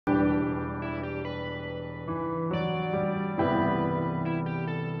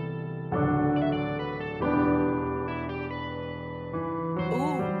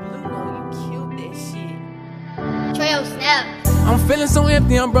I'm feeling so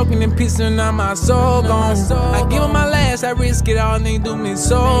empty, I'm broken in pieces and now my soul gone. I give them my last, I risk it all, and they do me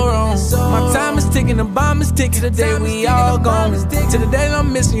so wrong. My time is ticking, the bomb is ticking, the day we all gone. To the day that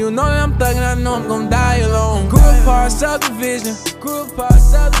I'm missing, you know that I'm thugging, I know I'm gon' die alone. Grew apart, subdivision,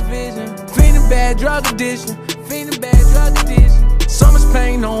 feeling bad drug addiction, so much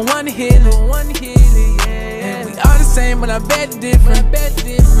pain, no one to heal it, and we all the same, but I bet different,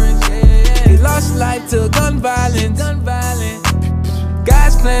 He lost his life to gun violence,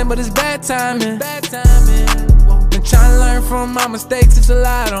 God's plan, but it's bad timing, Been trying to learn from my mistakes, it's a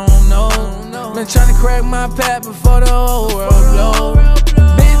lot, I don't know. Been trying to crack my path before the whole world blow.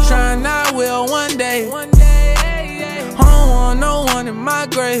 Been trying, I will one day. I don't want no one in my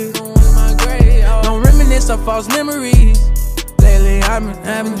grave. Don't reminisce of false memories. Lately I've been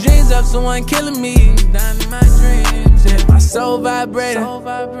having dreams of someone killing me. Down in my dreams, yeah, my soul vibrating.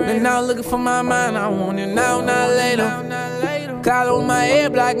 Been out looking for my mind, I want it now, not later. Call on my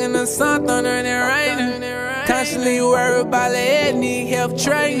head, blocking the sun, thundering and raining. Constantly worried about the head, need help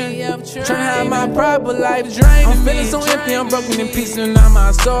training. Trying to have my proper life draining. I'm feeling so empty, I'm broken in pieces and now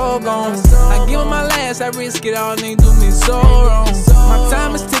my soul gone. I give them my last, I risk it all, and they do me so wrong. My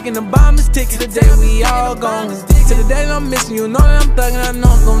time is ticking, the bomb is ticking, the day we all gone. To the day that I'm missing, you know that I'm thugging, I know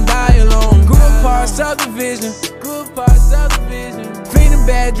I'm gon' die alone. Grew apart, subdivision, feeling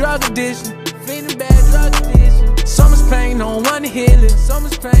bad drug addiction, so much pain, no one to heal it,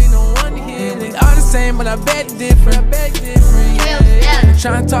 We all the same, but I bet different, I'm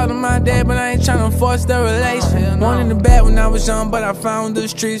trying to talk to my dad, but I ain't trying to force the relation. Wanted the bad when I was young, but I found the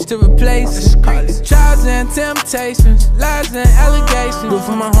streets to replace it. Trials and temptations, lies and allegations. Do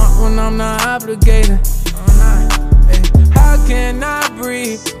for my heart when I'm not obligated. How can I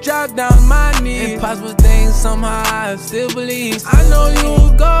breathe? Drop down to my knees. Impossible things, somehow I still believe. I know you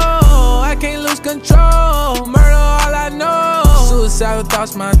will go, I can't lose control. Murder all I know. Suicidal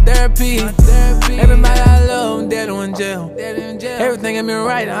thoughts, my therapy. Everybody I love, dead or in jail. Everything ain't been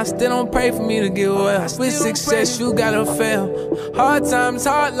right, I still don't pray for me to get well. With success, you gotta fail. Hard times,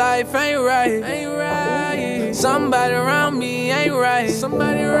 hard life ain't right. Somebody around me ain't right.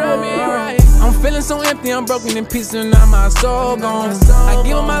 I'm feeling so empty, I'm broken in pieces and now my soul gone. I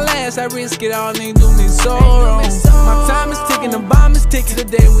give them my last, I risk it all, and they do me so wrong. My time is ticking, the bomb is ticking, the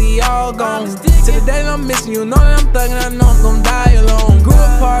day we all gone. To the day that I'm missing, you know that I'm thugging, I know I'm gon' die alone. Grew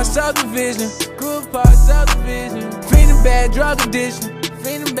apart, subdivision, feeling bad drug addiction,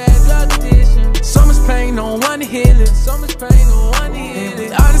 so much pain, no one to heal it, And we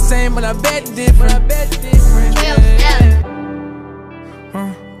all the same, but I bet different,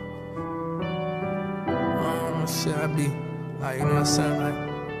 Shit, I be like, you know what I'm saying? Like,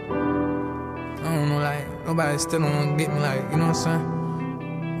 I don't know, like, nobody still don't wanna get me, like, you know what I'm saying?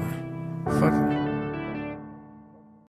 Fuck it.